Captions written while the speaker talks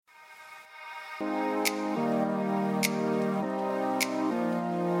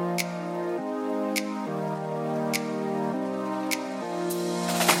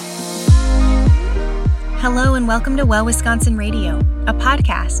Hello and welcome to Well Wisconsin Radio, a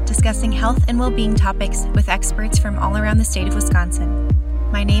podcast discussing health and well-being topics with experts from all around the state of Wisconsin.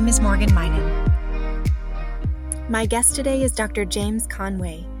 My name is Morgan Minen. My guest today is Dr. James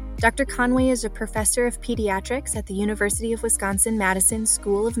Conway. Dr. Conway is a professor of pediatrics at the University of Wisconsin-Madison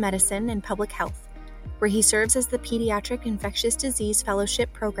School of Medicine and Public Health, where he serves as the Pediatric Infectious Disease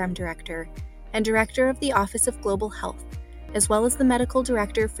Fellowship Program Director and Director of the Office of Global Health, as well as the Medical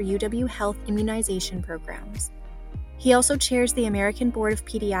Director for UW Health Immunization Programs. He also chairs the American Board of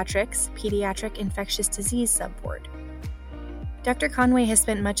Pediatrics Pediatric Infectious Disease Subboard. Dr. Conway has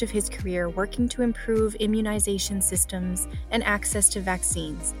spent much of his career working to improve immunization systems and access to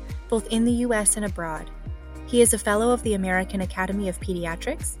vaccines, both in the U.S. and abroad. He is a fellow of the American Academy of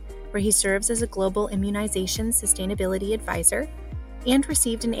Pediatrics, where he serves as a Global Immunization Sustainability Advisor, and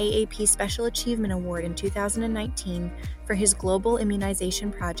received an AAP Special Achievement Award in 2019 for his global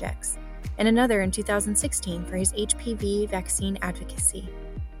immunization projects, and another in 2016 for his HPV vaccine advocacy.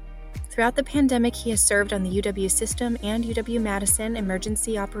 Throughout the pandemic, he has served on the UW System and UW-Madison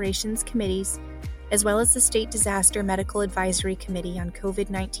Emergency Operations Committees, as well as the State Disaster Medical Advisory Committee on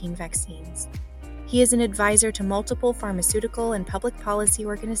COVID-19 vaccines. He is an advisor to multiple pharmaceutical and public policy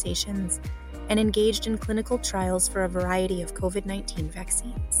organizations and engaged in clinical trials for a variety of COVID-19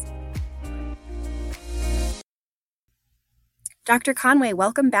 vaccines. Dr. Conway,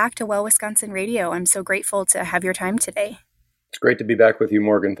 welcome back to Well Wisconsin Radio. I'm so grateful to have your time today. It's great to be back with you,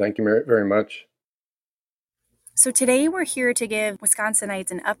 Morgan. Thank you very much. So today we're here to give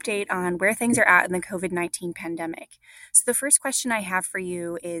Wisconsinites an update on where things are at in the COVID-19 pandemic. So the first question I have for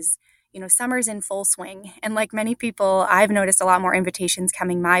you is, summer's in full swing, and like many people, I've noticed a lot more invitations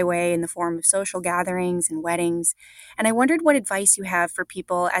coming my way in the form of social gatherings and weddings, and I wondered what advice you have for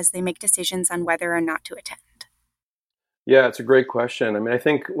people as they make decisions on whether or not to attend. Yeah, it's a great question. I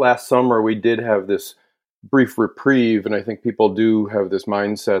think last summer we did have this brief reprieve, and I think people do have this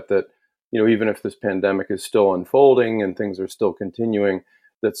mindset that, even if this pandemic is still unfolding and things are still continuing,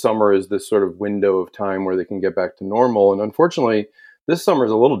 that summer is this sort of window of time where they can get back to normal. And unfortunately, this summer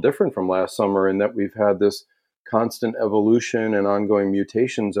is a little different from last summer in that we've had this constant evolution and ongoing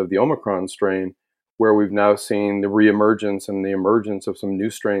mutations of the Omicron strain, where we've now seen the reemergence and the emergence of some new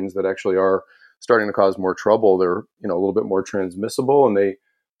strains that actually are starting to cause more trouble. They're, a little bit more transmissible, and they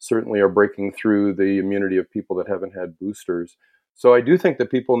certainly are breaking through the immunity of people that haven't had boosters. So I do think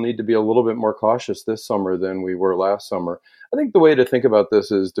that people need to be a little bit more cautious this summer than we were last summer. I think the way to think about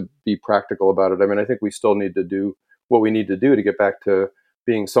this is to be practical about it. I think we still need to do what we need to do to get back to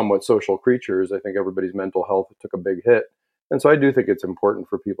being somewhat social creatures. I think everybody's mental health took a big hit. And so I do think it's important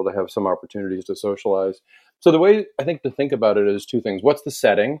for people to have some opportunities to socialize. So the way I think to think about it is two things. What's the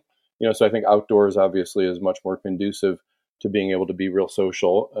setting? So I think outdoors obviously is much more conducive to being able to be real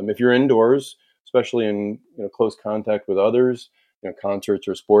social. If you're indoors, especially in close contact with others, concerts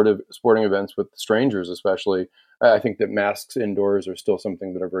or sporting events with strangers especially, I think that masks indoors are still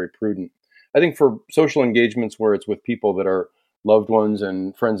something that are very prudent. I think for social engagements where it's with people that are loved ones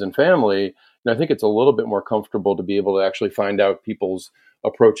and friends and family, I think it's a little bit more comfortable to be able to actually find out people's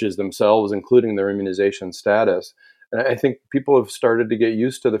approaches themselves, including their immunization status. And I think people have started to get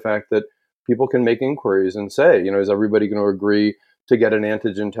used to the fact that people can make inquiries and say, is everybody going to agree to get an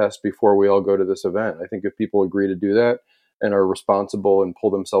antigen test before we all go to this event? I think if people agree to do that and are responsible and pull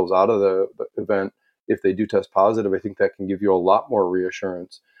themselves out of the event, if they do test positive, I think that can give you a lot more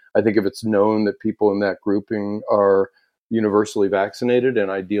reassurance. I think if it's known that people in that grouping are universally vaccinated and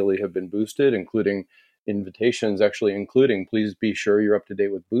ideally have been boosted, including invitations, actually including, please be sure you're up to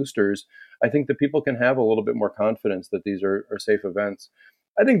date with boosters, I think that people can have a little bit more confidence that these are safe events.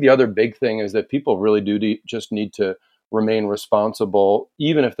 I think the other big thing is that people really do just need to remain responsible,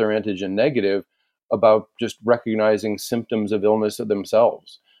 even if they're antigen negative, about just recognizing symptoms of illness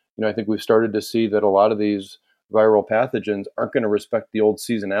themselves. I think we've started to see that a lot of these viral pathogens aren't going to respect the old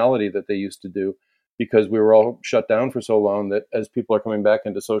seasonality that they used to do, because we were all shut down for so long that as people are coming back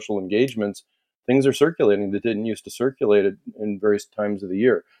into social engagements, things are circulating that didn't used to circulate in various times of the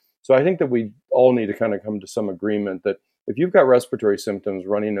year. So I think that we all need to kind of come to some agreement that if you've got respiratory symptoms,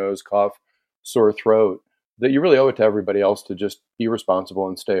 runny nose, cough, sore throat, that you really owe it to everybody else to just be responsible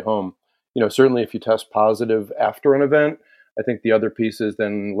and stay home. Certainly if you test positive after an event, I think the other piece is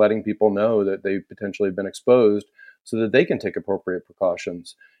then letting people know that they potentially have been exposed so that they can take appropriate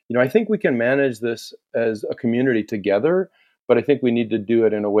precautions. I think we can manage this as a community together, but I think we need to do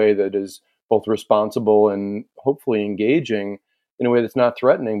it in a way that is both responsible and hopefully engaging in a way that's not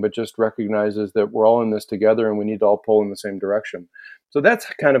threatening, but just recognizes that we're all in this together and we need to all pull in the same direction. So that's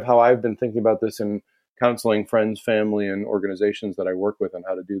kind of how I've been thinking about this in counseling friends, family, and organizations that I work with on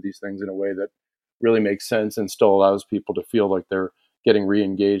how to do these things in a way that really makes sense and still allows people to feel like they're getting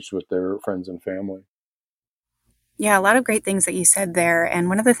re-engaged with their friends and family. Yeah, a lot of great things that you said there. And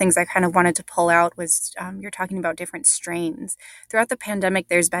one of the things I kind of wanted to pull out was you're talking about different strains. Throughout the pandemic,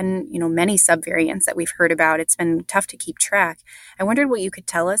 there's been, many subvariants that we've heard about. It's been tough to keep track. I wondered what you could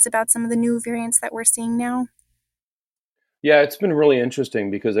tell us about some of the new variants that we're seeing now. Yeah, it's been really interesting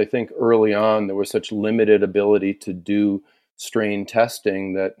because I think early on there was such limited ability to do strain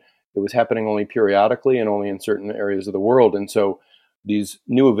testing that it was happening only periodically and only in certain areas of the world. And so these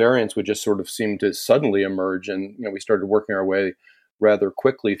new variants would just sort of seem to suddenly emerge. And we started working our way rather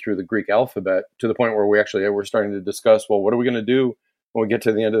quickly through the Greek alphabet to the point where we actually were starting to discuss, well, what are we going to do when we get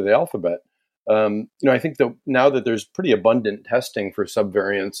to the end of the alphabet? I think that now that there's pretty abundant testing for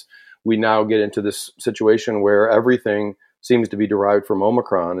subvariants, we now get into this situation where everything seems to be derived from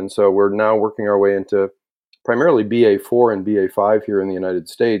Omicron. And so we're now working our way into primarily BA4 and BA5 here in the United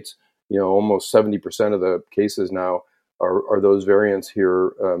States. Almost 70% of the cases now are those variants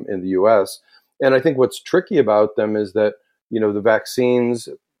here in the US. And I think what's tricky about them is that, the vaccines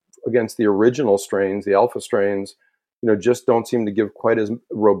against the original strains, the alpha strains, just don't seem to give quite as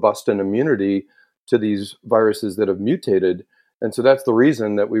robust an immunity to these viruses that have mutated. And so that's the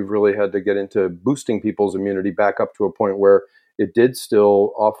reason that we've really had to get into boosting people's immunity back up to a point where it did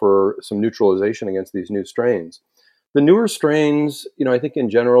still offer some neutralization against these new strains. The newer strains, I think in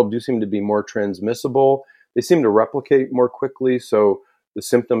general do seem to be more transmissible. They seem to replicate more quickly, so the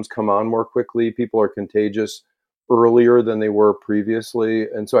symptoms come on more quickly. People are contagious earlier than they were previously.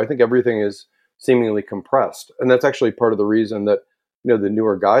 And so I think everything is seemingly compressed. And that's actually part of the reason that, the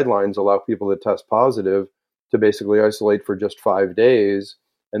newer guidelines allow people to test positive to basically isolate for just 5 days.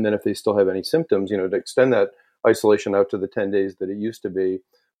 And then if they still have any symptoms, to extend that isolation out to the 10 days that it used to be,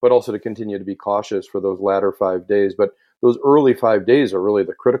 but also to continue to be cautious for those latter 5 days. But those early 5 days are really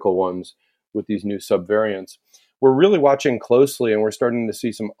the critical ones with these new subvariants. We're really watching closely, and we're starting to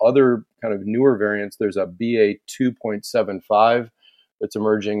see some other kind of newer variants. There's a BA 2.75 that's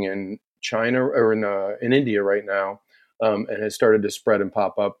emerging in China or in India right now, and has started to spread and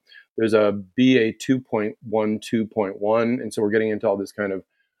pop up. There's a BA 2.12.1, and so we're getting into all this kind of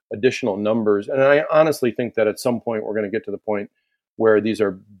additional numbers. And I honestly think that at some point we're going to get to the point where these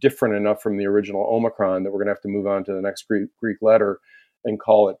are different enough from the original Omicron that we're going to have to move on to the next Greek letter and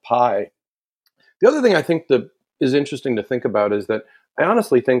call it pi. The other thing I think that is interesting to think about is that I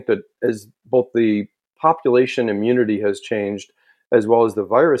honestly think that as both the population immunity has changed as well as the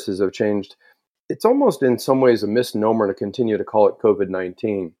viruses have changed, it's almost in some ways a misnomer to continue to call it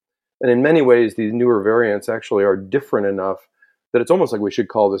COVID-19. And in many ways, these newer variants actually are different enough that it's almost like we should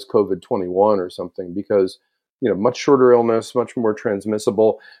call this COVID-21 or something because, much shorter illness, much more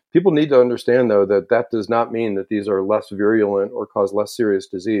transmissible. People need to understand, though, that that does not mean that these are less virulent or cause less serious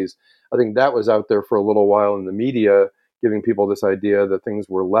disease. I think that was out there for a little while in the media, giving people this idea that things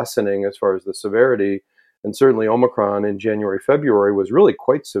were lessening as far as the severity. And certainly Omicron in January, February was really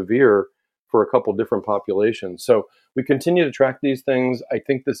quite severe for a couple different populations. So we continue to track these things. I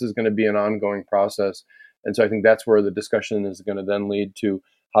think this is going to be an ongoing process. And so I think that's where the discussion is going to then lead to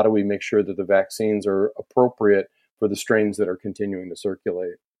how do we make sure that the vaccines are appropriate for the strains that are continuing to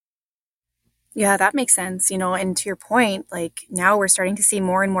circulate. Yeah, that makes sense. And to your point, like now we're starting to see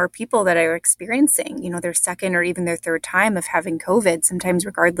more and more people that are experiencing, their second or even their third time of having COVID, sometimes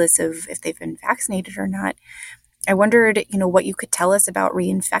regardless of if they've been vaccinated or not. I wondered, what you could tell us about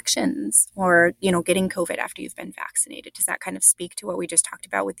reinfections or, getting COVID after you've been vaccinated. Does that kind of speak to what we just talked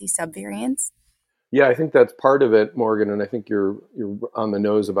about with these subvariants? Yeah, I think that's part of it, Morgan, and I think you're on the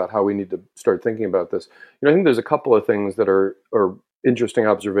nose about how we need to start thinking about this. I think there's a couple of things that are interesting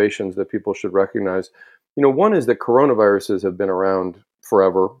observations that people should recognize. One is that coronaviruses have been around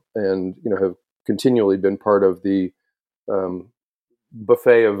forever and have continually been part of the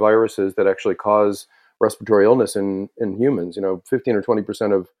buffet of viruses that actually cause respiratory illness in humans. 15 or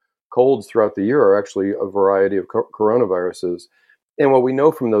 20% of colds throughout the year are actually a variety of coronaviruses. And what we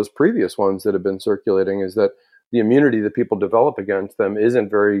know from those previous ones that have been circulating is that the immunity that people develop against them isn't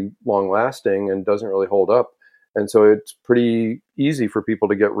very long lasting and doesn't really hold up. And so it's pretty easy for people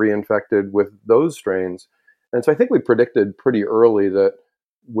to get reinfected with those strains. And so I think we predicted pretty early that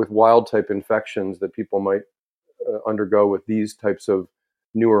with wild type infections that people might undergo with these types of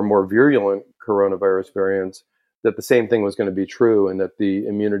newer, more virulent coronavirus variants, that the same thing was going to be true and that the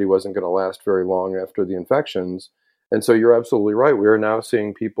immunity wasn't going to last very long after the infections. And so you're absolutely right. We are now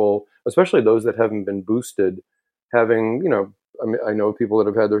seeing people, especially those that haven't been boosted, having, I mean, I know people that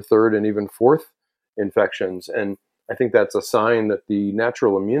have had their third and even fourth infections. And I think that's a sign that the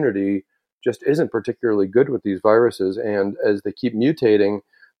natural immunity just isn't particularly good with these viruses. And as they keep mutating,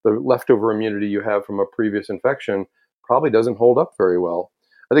 the leftover immunity you have from a previous infection probably doesn't hold up very well.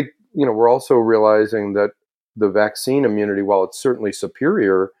 I think, we're also realizing that the vaccine immunity, while it's certainly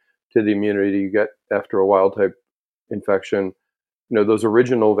superior to the immunity you get after a wild type infection, those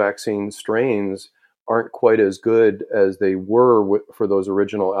original vaccine strains aren't quite as good as they were for those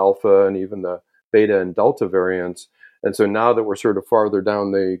original alpha and even the beta and delta variants. And so now that we're sort of farther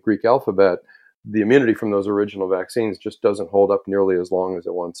down the Greek alphabet, the immunity from those original vaccines just doesn't hold up nearly as long as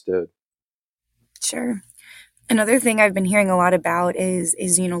it once did. Sure. Another thing I've been hearing a lot about is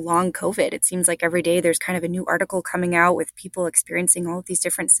long COVID. It seems like every day there's kind of a new article coming out with people experiencing all of these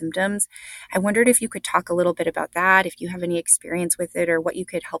different symptoms. I wondered if you could talk a little bit about that, if you have any experience with it, or what you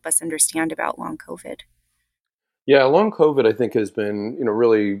could help us understand about long COVID. Yeah, long COVID, I think, has been,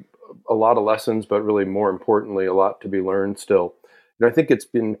 really a lot of lessons, but really more importantly, a lot to be learned still. I think it's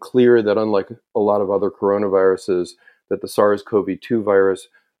been clear that unlike a lot of other coronaviruses, that the SARS-CoV-2 virus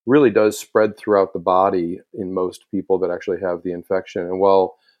really does spread throughout the body in most people that actually have the infection. And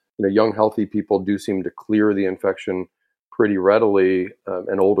while, young, healthy people do seem to clear the infection pretty readily,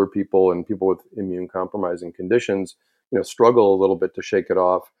 and older people and people with immune compromising conditions, struggle a little bit to shake it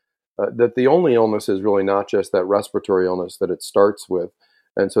off. That the only illness is really not just that respiratory illness that it starts with.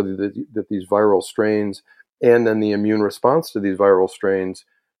 And so that these viral strains and then the immune response to these viral strains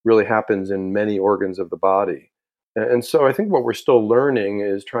really happens in many organs of the body. And so I think what we're still learning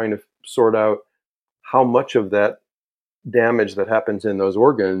is trying to sort out how much of that damage that happens in those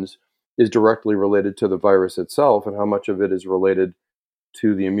organs is directly related to the virus itself and how much of it is related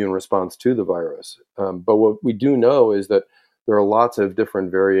to the immune response to the virus. But what we do know is that there are lots of different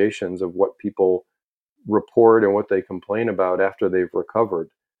variations of what people report and what they complain about after they've recovered.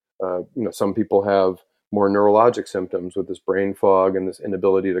 Some people have more neurologic symptoms with this brain fog and this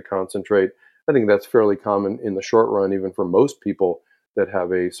inability to concentrate. I think that's fairly common in the short run, even for most people that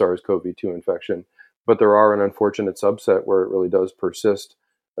have a SARS-CoV-2 infection. But there are an unfortunate subset where it really does persist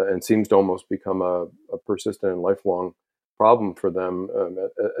and seems to almost become a persistent and lifelong problem for them,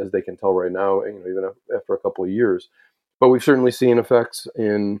 as they can tell right now, even after a couple of years. But we've certainly seen effects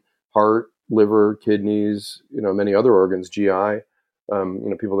in heart, liver, kidneys, many other organs, GI,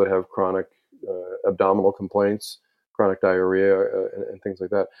 people that have chronic abdominal complaints, chronic diarrhea, and things like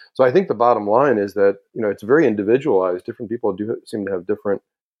that. So I think the bottom line is that, it's very individualized. Different people do seem to have different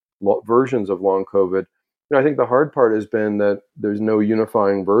versions of long COVID. I think the hard part has been that there's no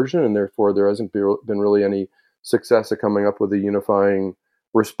unifying version, and therefore there hasn't been really any success at coming up with a unifying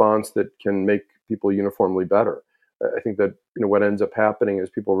response that can make people uniformly better. I think that what ends up happening is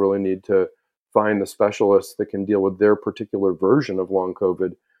people really need to find the specialists that can deal with their particular version of long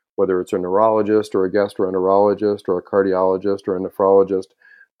COVID, whether it's a neurologist or a gastroenterologist or a cardiologist or a nephrologist,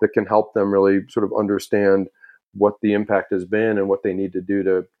 that can help them really sort of understand what the impact has been and what they need to do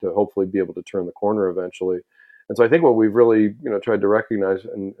to hopefully be able to turn the corner eventually. And so I think what we've really tried to recognize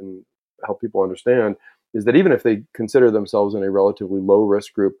and help people understand is that even if they consider themselves in a relatively low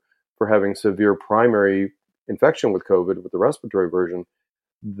risk group for having severe primary infection with COVID, with the respiratory version,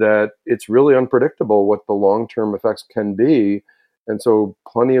 that it's really unpredictable what the long-term effects can be. And so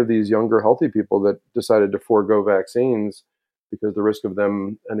plenty of these younger, healthy people that decided to forego vaccines because the risk of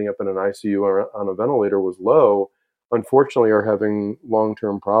them ending up in an ICU or on a ventilator was low, unfortunately are having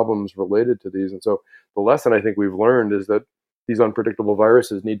long-term problems related to these. And so the lesson I think we've learned is that these unpredictable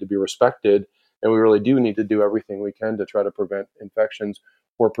viruses need to be respected, and we really do need to do everything we can to try to prevent infections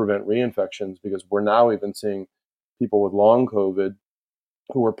or prevent reinfections, because we're now even seeing people with long COVID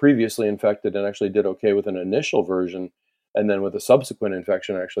who were previously infected and actually did okay with an initial version, and then with a subsequent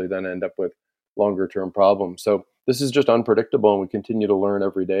infection actually then end up with longer term problems. So this is just unpredictable, and we continue to learn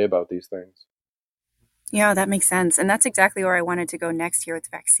every day about these things. Yeah, that makes sense. And that's exactly where I wanted to go next here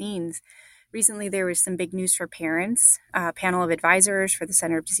with vaccines. Recently, there was some big news for parents. A panel of advisors for the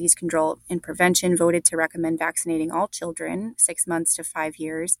Center of Disease Control and Prevention voted to recommend vaccinating all children 6 months to 5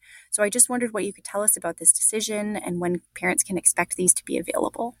 years. So I just wondered what you could tell us about this decision and when parents can expect these to be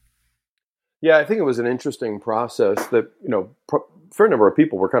available. Yeah, I think it was an interesting process that, a fair number of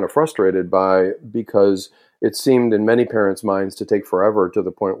people were kind of frustrated by, because it seemed in many parents' minds to take forever to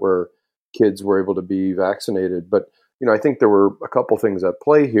the point where kids were able to be vaccinated. But, I think there were a couple things at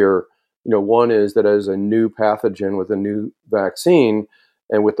play here. One is that as a new pathogen with a new vaccine,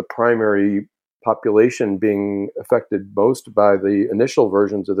 and with the primary population being affected most by the initial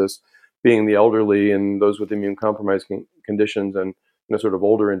versions of this being the elderly and those with immune compromised conditions and sort of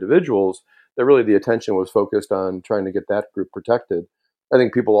older individuals, that really the attention was focused on trying to get that group protected. I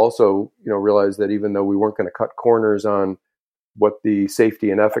think people also, realized that even though we weren't going to cut corners on what the safety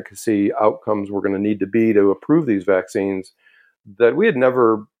and efficacy outcomes were going to need to be to approve these vaccines, that we had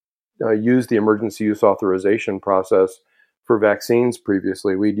never used the emergency use authorization process for vaccines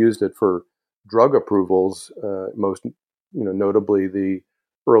previously. We'd used it for drug approvals, most notably the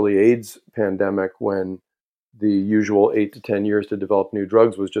early AIDS pandemic, when the usual 8 to 10 years to develop new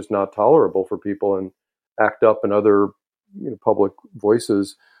drugs was just not tolerable for people, and ACT UP and other public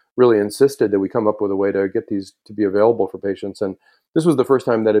voices really insisted that we come up with a way to get these to be available for patients. And this was the first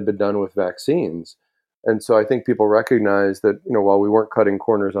time that had been done with vaccines. And so I think people recognize that, while we weren't cutting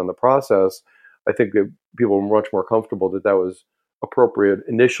corners on the process, I think that people were much more comfortable that that was appropriate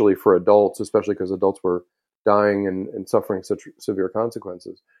initially for adults, especially because adults were dying and suffering such severe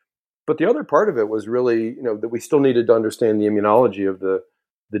consequences. But the other part of it was really, that we still needed to understand the immunology of the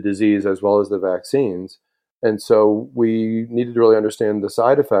disease as well as the vaccines. And so we needed to really understand the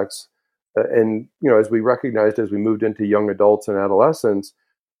side effects. And, as we recognized as we moved into young adults and adolescents,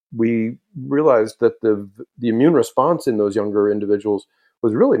 we realized that the immune response in those younger individuals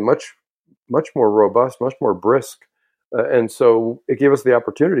was really much more robust, much more brisk. And so it gave us the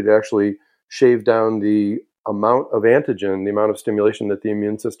opportunity to actually shave down the amount of antigen, the amount of stimulation that the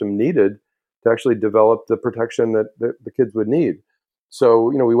immune system needed to actually develop the protection that the kids would need.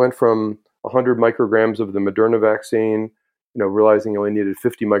 So, we went from 100 micrograms of the Moderna vaccine, realizing you only needed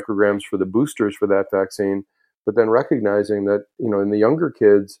 50 micrograms for the boosters for that vaccine, but then recognizing that, in the younger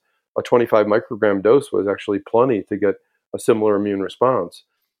kids, a 25 microgram dose was actually plenty to get a similar immune response.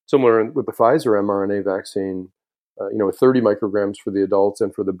 Similar with the Pfizer mRNA vaccine, 30 micrograms for the adults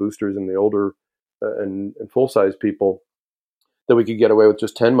and for the boosters in the older and full-size people, that we could get away with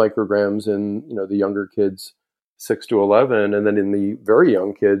just 10 micrograms in, the younger kids, 6 to 11, and then in the very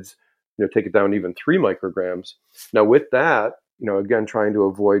young kids, take it down even 3 micrograms. Now with that, again, trying to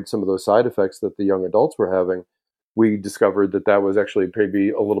avoid some of those side effects that the young adults were having, we discovered that that was actually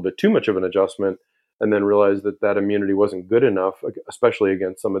maybe a little bit too much of an adjustment, and then realized that that immunity wasn't good enough, especially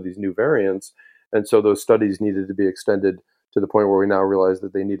against some of these new variants. And so those studies needed to be extended to the point where we now realize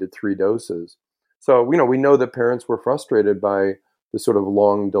that they needed 3 doses. So, we know that parents were frustrated by the sort of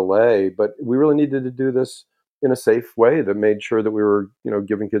long delay, but we really needed to do this in a safe way that made sure that we were,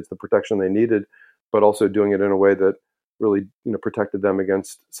 giving kids the protection they needed, but also doing it in a way that really, protected them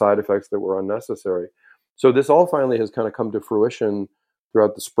against side effects that were unnecessary. So this all finally has kind of come to fruition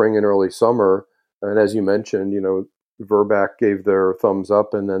throughout the spring and early summer. And as you mentioned, VRBPAC gave their thumbs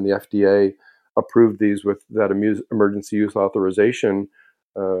up, and then the FDA approved these with that emergency use authorization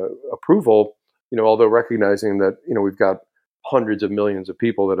approval, although recognizing that, we've got hundreds of millions of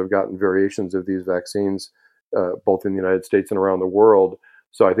people that have gotten variations of these vaccines, both in the United States and around the world.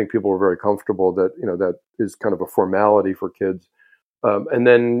 So I think people were very comfortable that, that is kind of a formality for kids. And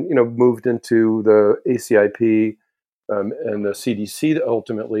then, moved into the ACIP and the CDC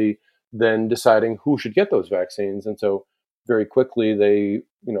ultimately then deciding who should get those vaccines. And so very quickly they,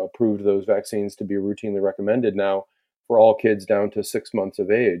 approved those vaccines to be routinely recommended now for all kids down to 6 months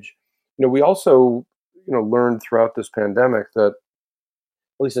of age. We also, learned throughout this pandemic that,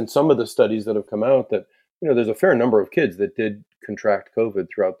 at least in some of the studies that have come out, that, there's a fair number of kids that did contract COVID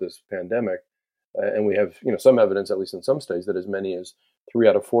throughout this pandemic. And we have, some evidence, at least in some studies, that as many as 3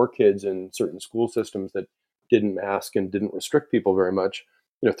 out of 4 kids in certain school systems that didn't mask and didn't restrict people very much,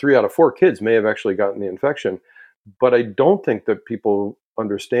 3 out of 4 kids may have actually gotten the infection. But I don't think that people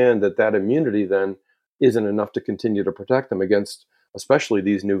understand that that immunity then isn't enough to continue to protect them against, especially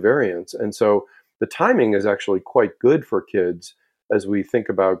these new variants. And so the timing is actually quite good for kids as we think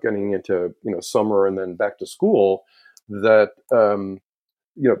about getting into, summer and then back to school, that,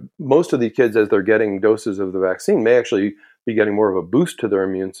 most of the kids, as they're getting doses of the vaccine, may actually be getting more of a boost to their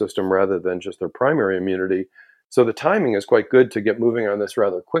immune system rather than just their primary immunity. So the timing is quite good to get moving on this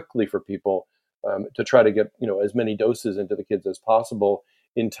rather quickly for people, to try to get, as many doses into the kids as possible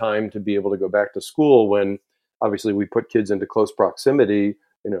in time to be able to go back to school when obviously we put kids into close proximity,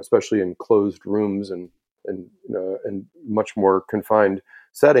 especially in closed rooms and much more confined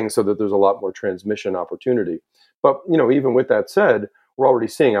settings, so that there's a lot more transmission opportunity. But, even with that said, we're already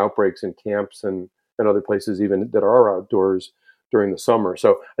seeing outbreaks in camps and other places even that are outdoors during the summer.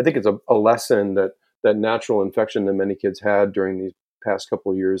 So I think it's a lesson that natural infection that many kids had during these past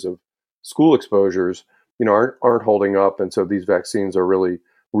couple of years of school exposures, aren't holding up. And so these vaccines are really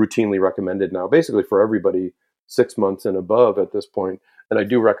routinely recommended now, basically for everybody 6 months and above at this point. And I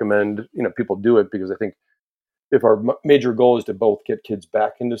do recommend, people do it because I think if our major goal is to both get kids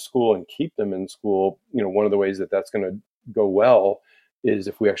back into school and keep them in school, one of the ways that that's going to go well is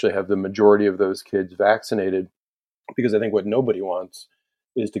if we actually have the majority of those kids vaccinated, because I think what nobody wants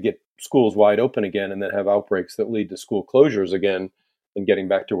is to get schools wide open again and then have outbreaks that lead to school closures again, and getting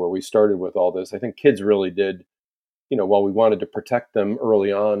back to where we started with all this. I think kids really did, while we wanted to protect them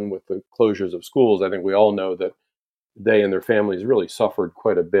early on with the closures of schools, I think we all know that they and their families really suffered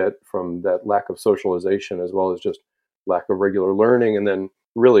quite a bit from that lack of socialization, as well as just lack of regular learning, and then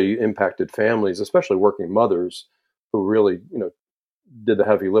really impacted families, especially working mothers, who really, did the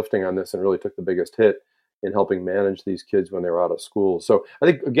heavy lifting on this and really took the biggest hit in helping manage these kids when they were out of school. So I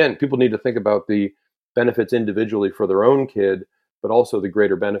think, again, people need to think about the benefits individually for their own kid, but also the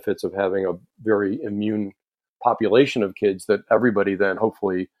greater benefits of having a very immune population of kids, that everybody then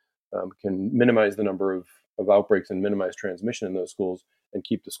hopefully can minimize the number of outbreaks and minimize transmission in those schools and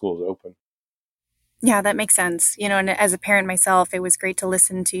keep the schools open. Yeah, that makes sense. And as a parent myself, it was great to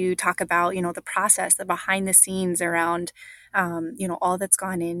listen to you talk about, the process, the behind the scenes around, all that's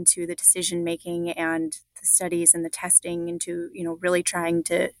gone into the decision making and the studies and the testing into, really trying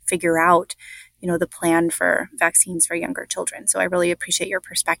to figure out, the plan for vaccines for younger children. So I really appreciate your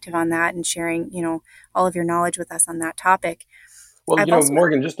perspective on that and sharing, all of your knowledge with us on that topic. Well, I've also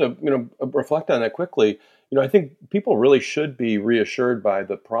Morgan, just to reflect on that quickly, I think people really should be reassured by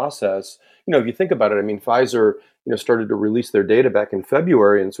the process. If you think about it, I mean, Pfizer, started to release their data back in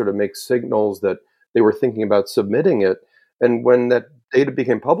February and sort of make signals that they were thinking about submitting it. And when that data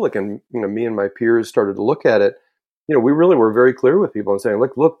became public, and me and my peers started to look at it, we really were very clear with people and saying,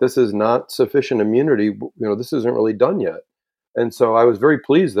 look, this is not sufficient immunity. This isn't really done yet. And so I was very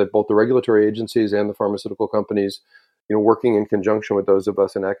pleased that both the regulatory agencies and the pharmaceutical companies, working in conjunction with those of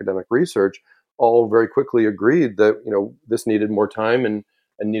us in academic research, all very quickly agreed that this needed more time and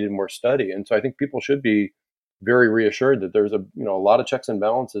needed more study. And so I think people should be very reassured that there's a lot of checks and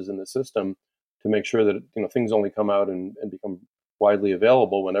balances in the system to make sure that things only come out and become widely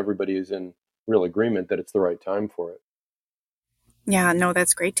available when everybody is in real agreement that it's the right time for it. Yeah, no,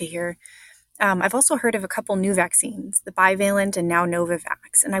 that's great to hear. I've also heard of a couple new vaccines, the bivalent and now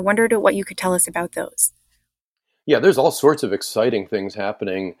Novavax, and I wondered what you could tell us about those. Yeah, there's all sorts of exciting things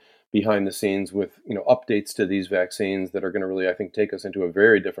happening behind the scenes with updates to these vaccines that are going to really, I think, take us into a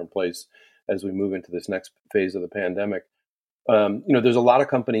very different place as we move into this next phase of the pandemic. There's a lot of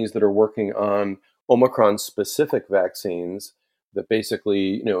companies that are working on Omicron-specific vaccines that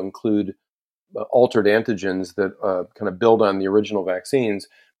basically include altered antigens that kind of build on the original vaccines,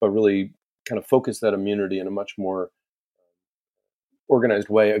 but really kind of focus that immunity in a much more organized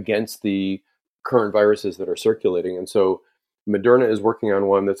way against the current viruses that are circulating. And so Moderna is working on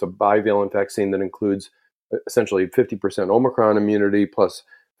one that's a bivalent vaccine that includes essentially 50% Omicron immunity plus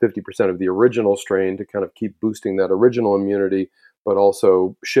 50% of the original strain to kind of keep boosting that original immunity, but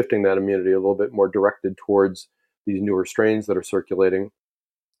also shifting that immunity a little bit more directed towards these newer strains that are circulating.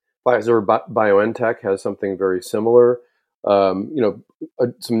 Pfizer BioNTech has something very similar. Some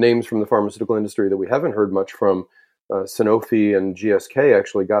names from the pharmaceutical industry that we haven't heard much from, Sanofi and GSK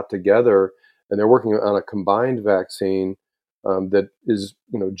actually got together, and they're working on a combined vaccine that is,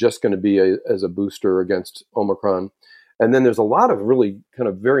 just going to be as a booster against Omicron. And then there's a lot of really kind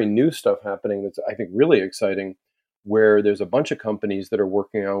of very new stuff happening that's, I think, really exciting, where there's a bunch of companies that are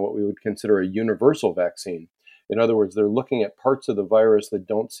working on what we would consider a universal vaccine. In other words, they're looking at parts of the virus that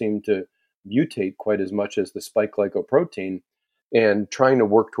don't seem to mutate quite as much as the spike glycoprotein, and trying to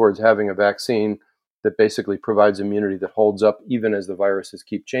work towards having a vaccine that basically provides immunity that holds up even as the viruses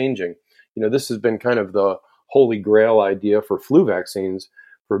keep changing. This has been kind of the holy grail idea for flu vaccines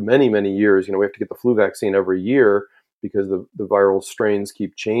for many, many years. We have to get the flu vaccine every year because the viral strains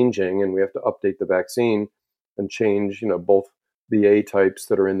keep changing, and we have to update the vaccine and change, both the A types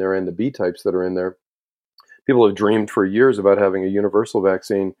that are in there and the B types that are in there. People have dreamed for years about having a universal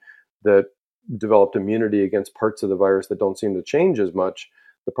vaccine that developed immunity against parts of the virus that don't seem to change as much.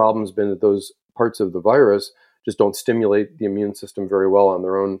 The problem has been that those parts of the virus just don't stimulate the immune system very well on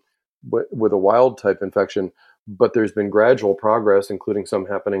their own with a wild type infection. But there's been gradual progress, including some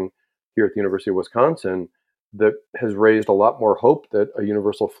happening here at the University of Wisconsin, that has raised a lot more hope that a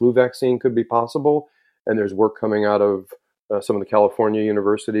universal flu vaccine could be possible. And there's work coming out of some of the California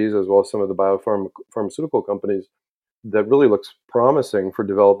universities, as well as some of the biopharmaceutical companies, that really looks promising for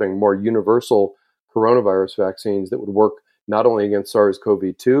developing more universal coronavirus vaccines that would work not only against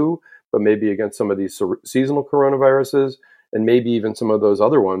SARS-CoV-2, but maybe against some of these seasonal coronaviruses, and maybe even some of those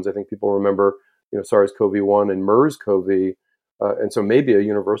other ones. I think people remember, SARS-CoV-1 and MERS-CoV, and so maybe a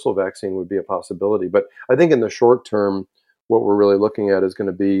universal vaccine would be a possibility. But I think in the short term, what we're really looking at is going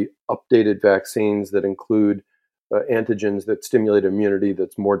to be updated vaccines that include antigens that stimulate immunity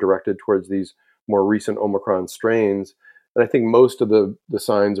that's more directed towards these more recent Omicron strains, And I think most of the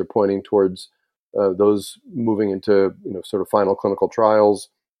signs are pointing towards those moving into sort of final clinical trials,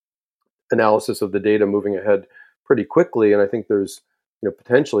 analysis of the data moving ahead pretty quickly. And I think there's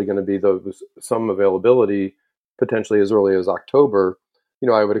potentially going to be some availability potentially as early as October.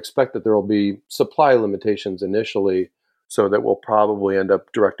 I would expect that there will be supply limitations initially, so that we'll probably end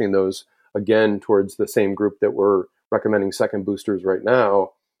up directing those again towards the same group that we're recommending second boosters right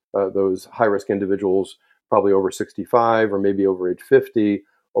now, those high-risk individuals, probably over 65 or maybe over age 50,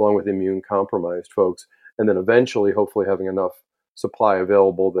 along with immune compromised folks. And then eventually, hopefully having enough supply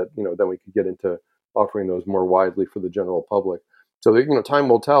available that, then we could get into offering those more widely for the general public. So, time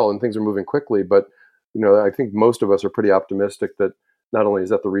will tell, and things are moving quickly. But, I think most of us are pretty optimistic that not only is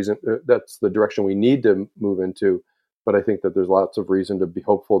that the reason, that's the direction we need to move into, but I think that there's lots of reason to be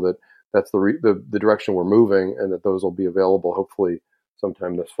hopeful that that's the direction we're moving, and that those will be available hopefully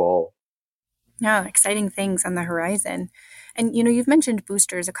sometime this fall. Yeah, exciting things on the horizon. And, you've mentioned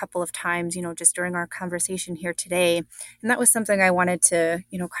boosters a couple of times, just during our conversation here today. And that was something I wanted to,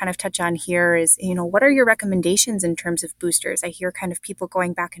 kind of touch on here is, what are your recommendations in terms of boosters? I hear kind of people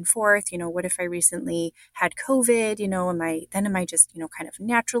going back and forth, what if I recently had COVID, am I just, kind of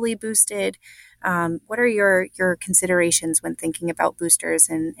naturally boosted? What are your considerations when thinking about boosters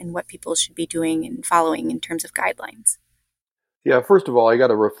and what people should be doing and following in terms of guidelines? Yeah, first of all, I got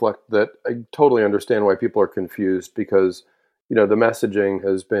to reflect that I totally understand why people are confused, because, the messaging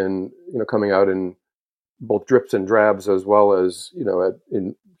has been, coming out in both drips and drabs, as well as,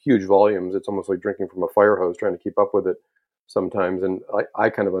 in huge volumes. It's almost like drinking from a fire hose, trying to keep up with it sometimes. And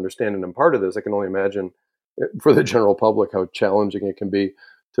I kind of understand and I'm part of this. I can only imagine for the general public how challenging it can be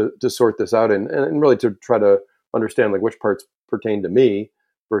to sort this out, and really to try to understand like which parts pertain to me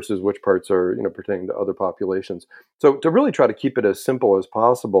versus which parts are pertaining to other populations. So to really try to keep it as simple as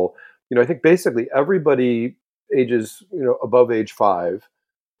possible, I think basically everybody ages above age 5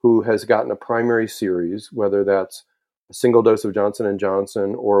 who has gotten a primary series, whether that's a single dose of Johnson and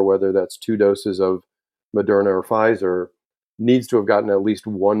Johnson or whether that's 2 doses of Moderna or Pfizer, needs to have gotten at least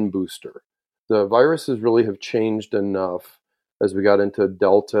one booster. The viruses really have changed enough as we got into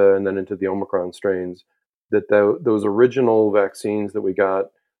Delta and then into the Omicron strains, that those original vaccines that we got,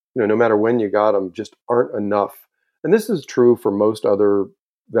 no matter when you got them, just aren't enough. And this is true for most other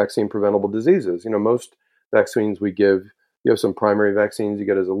vaccine preventable diseases. Most vaccines we give, you have some primary vaccines you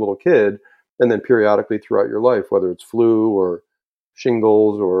get as a little kid, and then periodically throughout your life, whether it's flu or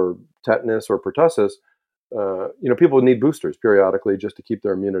shingles or tetanus or pertussis, people need boosters periodically just to keep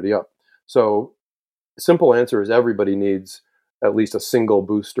their immunity up. So simple answer is everybody needs at least a single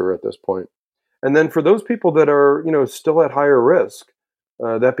booster at this point. And then for those people that are, still at higher risk,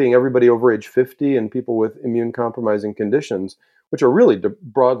 that being everybody over age 50 and people with immune compromising conditions, which are really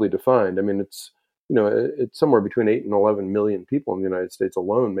broadly defined. I mean, it's somewhere between 8 and 11 million people in the United States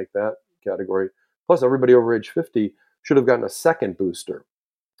alone make that category. Plus, everybody over age 50 should have gotten a second booster.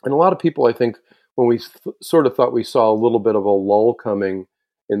 And a lot of people, I think, when we sort of thought we saw a little bit of a lull coming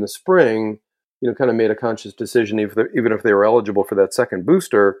in the spring, kind of made a conscious decision, even if they were eligible for that second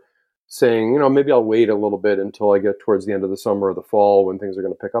booster, saying, maybe I'll wait a little bit until I get towards the end of the summer or the fall when things are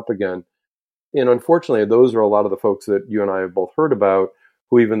going to pick up again. And unfortunately, those are a lot of the folks that you and I have both heard about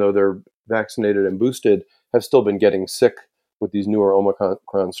who, even though they're vaccinated and boosted, have still been getting sick with these newer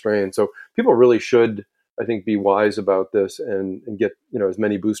Omicron strains. So people really should, I think, be wise about this and get, as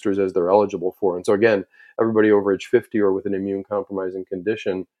many boosters as they're eligible for. And so again, everybody over age 50 or with an immune compromising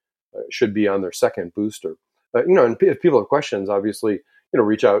condition should be on their second booster. And if people have questions, obviously,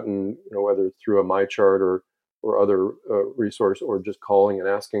 reach out and, whether it's through a MyChart or other resource, or just calling and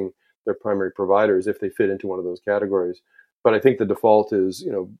asking their primary providers if they fit into one of those categories. But I think the default is,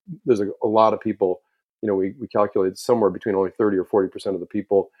 there's a lot of people, we calculate somewhere between only 30 or 40% of the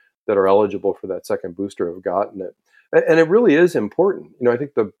people that are eligible for that second booster have gotten it. And it really is important. I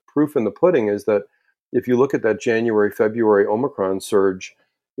think the proof in the pudding is that if you look at that January, February Omicron surge,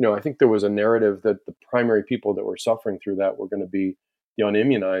 I think there was a narrative that the primary people that were suffering through that were going to be the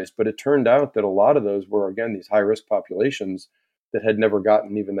unimmunized. But it turned out that a lot of those were, again, these high-risk populations that had never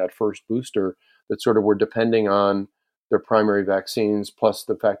gotten even that first booster, that sort of were depending on their primary vaccines, plus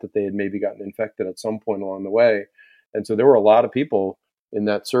the fact that they had maybe gotten infected at some point along the way. And so there were a lot of people in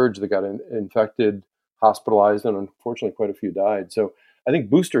that surge that got infected, hospitalized, and unfortunately quite a few died. So I think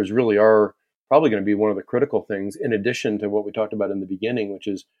boosters really are probably going to be one of the critical things, in addition to what we talked about in the beginning, which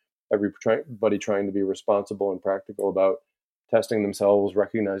is everybody trying to be responsible and practical about testing themselves,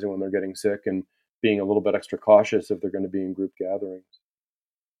 recognizing when they're getting sick, and being a little bit extra cautious if they're going to be in group gatherings.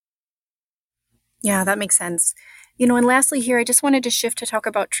 Yeah, that makes sense. And lastly here, I just wanted to shift to talk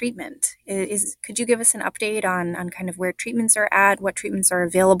about treatment. Could you give us an update on kind of where treatments are at, what treatments are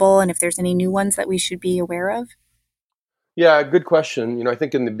available, and if there's any new ones that we should be aware of? Yeah, good question. I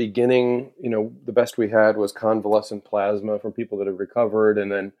think in the beginning, the best we had was convalescent plasma from people that have recovered,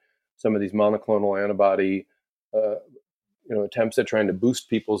 and then some of these monoclonal antibody, uh, attempts at trying to boost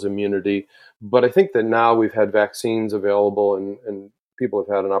people's immunity. But I think that now we've had vaccines available, and people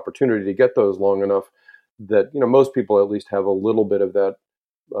have had an opportunity to get those long enough that most people at least have a little bit of that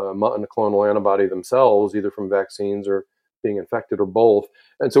monoclonal antibody themselves, either from vaccines or being infected or both.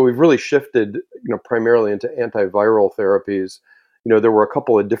 And so we've really shifted, primarily into antiviral therapies. There were a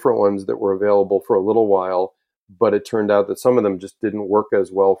couple of different ones that were available for a little while, but it turned out that some of them just didn't work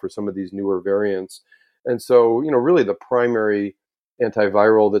as well for some of these newer variants. And so, really the primary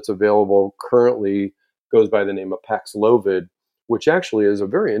antiviral that's available currently goes by the name of Paxlovid, which actually is a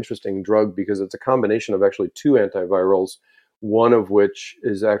very interesting drug because it's a combination of actually two antivirals, one of which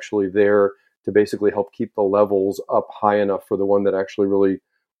is actually there to basically help keep the levels up high enough for the one that actually really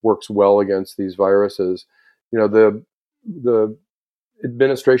works well against these viruses. The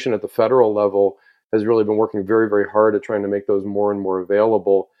administration at the federal level has really been working very, very hard at trying to make those more and more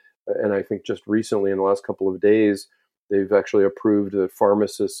available. And I think just recently, in the last couple of days, they've actually approved that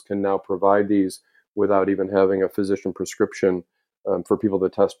pharmacists can now provide these without even having a physician prescription, for people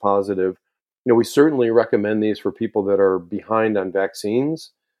that test positive. We certainly recommend these for people that are behind on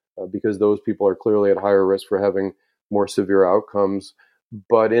vaccines, because those people are clearly at higher risk for having more severe outcomes.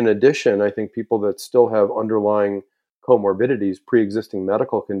 But in addition, I think people that still have underlying comorbidities, pre-existing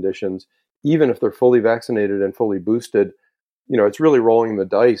medical conditions, even if they're fully vaccinated and fully boosted, it's really rolling the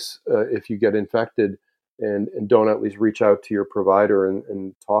dice if you get infected and don't at least reach out to your provider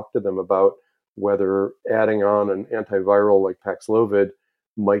and talk to them about whether adding on an antiviral like Paxlovid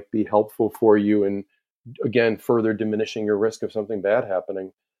might be helpful for you, and again, further diminishing your risk of something bad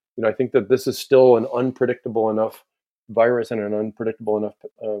happening. I think that this is still an unpredictable enough virus and an unpredictable enough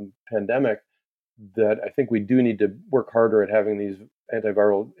pandemic that I think we do need to work harder at having these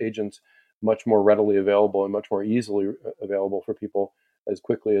antiviral agents much more readily available and much more easily available for people as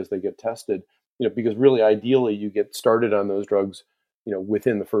quickly as they get tested. Because really, ideally, you get started on those drugs,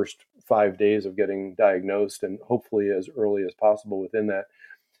 within the first 5 days of getting diagnosed, and hopefully as early as possible within that.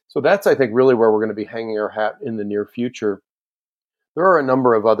 So that's, I think, really where we're going to be hanging our hat in the near future. There are a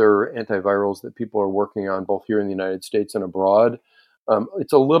number of other antivirals that people are working on, both here in the United States and abroad.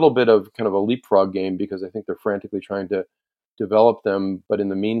 It's a little bit of kind of a leapfrog game because I think they're frantically trying to develop them, but in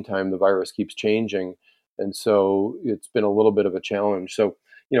the meantime, the virus keeps changing, and so it's been a little bit of a challenge. So,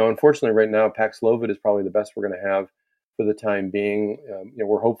 unfortunately, right now, Paxlovid is probably the best we're going to have for the time being.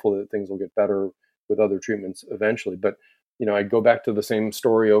 We're hopeful that things will get better with other treatments eventually, but I go back to the same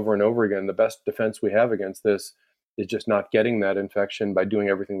story over and over again. The best defense we have against this is just not getting that infection by doing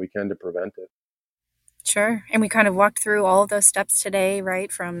everything we can to prevent it. Sure. And we kind of walked through all of those steps today,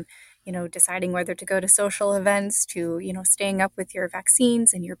 right? From, deciding whether to go to social events to, staying up with your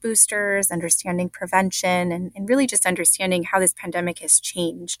vaccines and your boosters, understanding prevention, and really just understanding how this pandemic has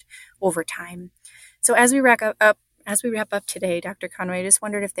changed over time. So as we wrap up today, Dr. Conway, I just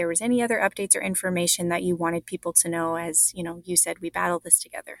wondered if there was any other updates or information that you wanted people to know as, you said we battle this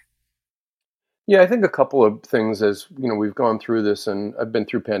together. Yeah, I think a couple of things as we've gone through this, and I've been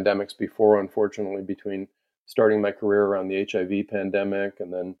through pandemics before, unfortunately, between starting my career around the HIV pandemic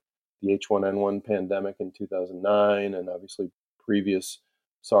and then the H1N1 pandemic in 2009, and obviously previous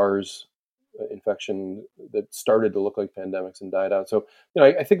SARS infection that started to look like pandemics and died out. So,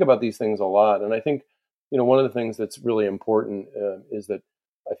 I think about these things a lot, and I think one of the things that's really important is that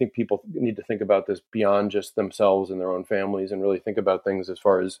I think people need to think about this beyond just themselves and their own families, and really think about things as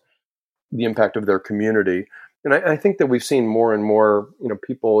far as the impact of their community. And I think that we've seen more and more,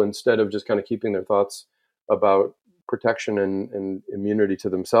 people, instead of just kind of keeping their thoughts about protection and immunity to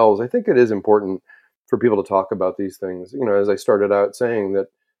themselves, I think it is important for people to talk about these things. As I started out saying that,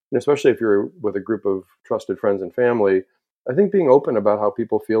 especially if you're with a group of trusted friends and family, I think being open about how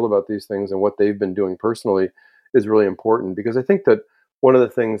people feel about these things and what they've been doing personally is really important, because I think that one of the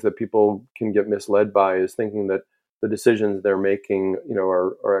things that people can get misled by is thinking that the decisions they're making,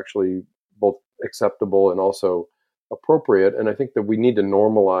 are actually both acceptable and also appropriate. And I think that we need to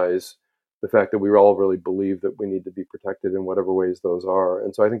normalize the fact that we all really believe that we need to be protected in whatever ways those are.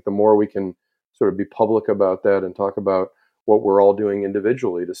 And so I think the more we can sort of be public about that and talk about what we're all doing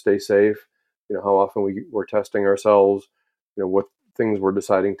individually to stay safe, how often we're testing ourselves, what things we're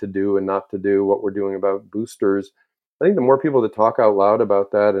deciding to do and not to do, what we're doing about boosters. I think the more people that talk out loud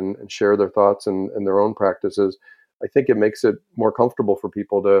about that and share their thoughts and their own practices, I think it makes it more comfortable for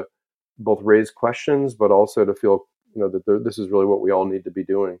people to both raise questions, but also to feel that this is really what we all need to be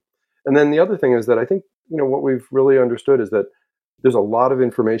doing. And then the other thing is that I think, what we've really understood is that there's a lot of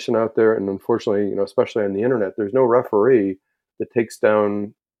information out there. And unfortunately, especially on the internet, there's no referee that takes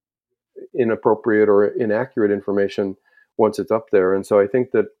down inappropriate or inaccurate information once it's up there. And so I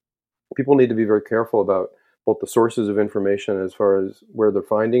think that people need to be very careful about both the sources of information as far as where they're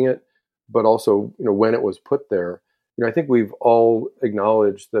finding it, but also, when it was put there. I think we've all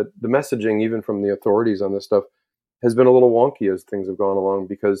acknowledged that the messaging, even from the authorities on this stuff, has been a little wonky as things have gone along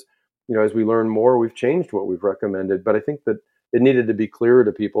because, as we learn more, we've changed what we've recommended. But I think that it needed to be clearer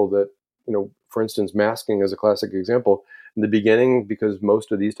to people that, for instance, masking is a classic example. In the beginning, because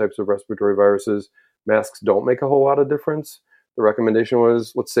most of these types of respiratory viruses, masks don't make a whole lot of difference. The recommendation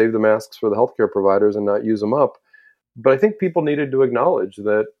was, let's save the masks for the healthcare providers and not use them up. But I think people needed to acknowledge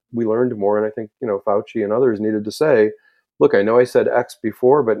that we learned more. And I think, Fauci and others needed to say, look, I know I said X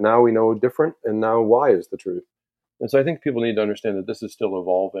before, but now we know different. And now Y is the truth. And so I think people need to understand that this is still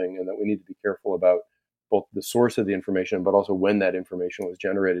evolving and that we need to be careful about both the source of the information, but also when that information was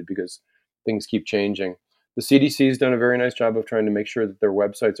generated, because things keep changing. The CDC has done a very nice job of trying to make sure that their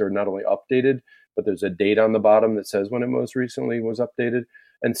websites are not only updated, but there's a date on the bottom that says when it most recently was updated.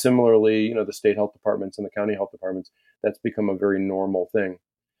 And similarly, the state health departments and the county health departments, that's become a very normal thing.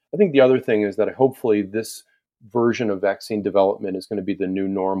 I think the other thing is that hopefully this version of vaccine development is going to be the new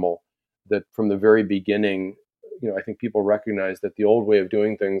normal, that from the very beginning, I think people recognize that the old way of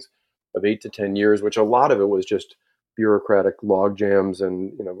doing things of 8 to 10 years, which a lot of it was just bureaucratic log jams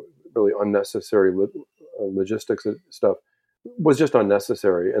and, really unnecessary logistics stuff, was just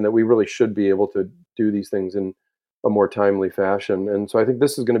unnecessary, and that we really should be able to do these things in a more timely fashion. And so I think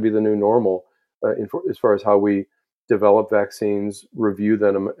this is going to be the new normal as far as how we develop vaccines, review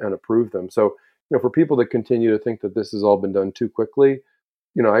them, and approve them. So, for people that continue to think that this has all been done too quickly,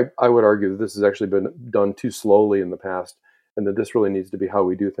 I would argue that this has actually been done too slowly in the past, and that this really needs to be how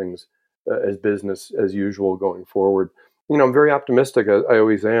we do things as business as usual going forward. I'm very optimistic, I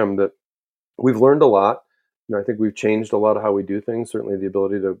always am, that we've learned a lot. I think we've changed a lot of how we do things. Certainly the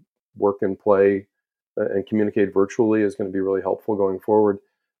ability to work and play and communicate virtually is going to be really helpful going forward.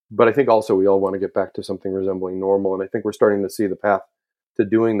 But I think also we all want to get back to something resembling normal. And I think we're starting to see the path to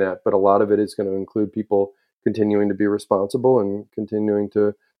doing that. But a lot of it is going to include people continuing to be responsible and continuing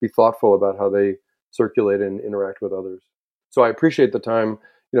to be thoughtful about how they circulate and interact with others. So I appreciate the time.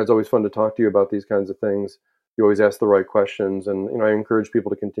 It's always fun to talk to you about these kinds of things. You always ask the right questions. And, I encourage people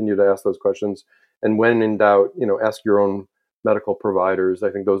to continue to ask those questions. And when in doubt, ask your own medical providers. I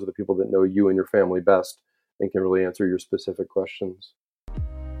think those are the people that know you and your family best and can really answer your specific questions.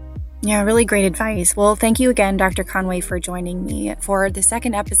 Yeah, really great advice. Well, thank you again, Dr. Conway, for joining me for the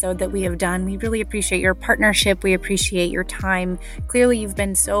second episode that we have done. We really appreciate your partnership. We appreciate your time. Clearly, you've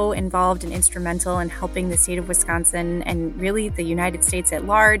been so involved and instrumental in helping the state of Wisconsin and really the United States at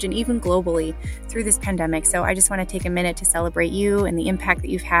large and even globally through this pandemic. So I just want to take a minute to celebrate you and the impact that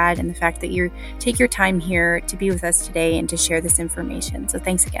you've had and the fact that you take your time here to be with us today and to share this information. So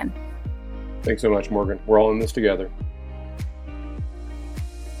thanks again. Thanks so much, Morgan. We're all in this together.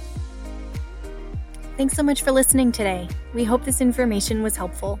 Thanks so much for listening today. We hope this information was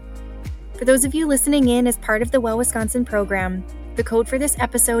helpful. For those of you listening in as part of the Well Wisconsin program, the code for this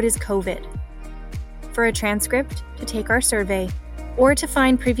episode is COVID. For a transcript, to take our survey, or to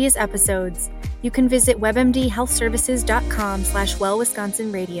find previous episodes, you can visit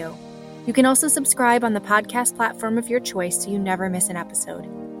webmdhealthservices.com/wellwisconsinradio. You can also subscribe on the podcast platform of your choice so you never miss an episode.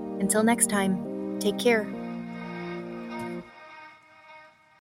 Until next time, take care.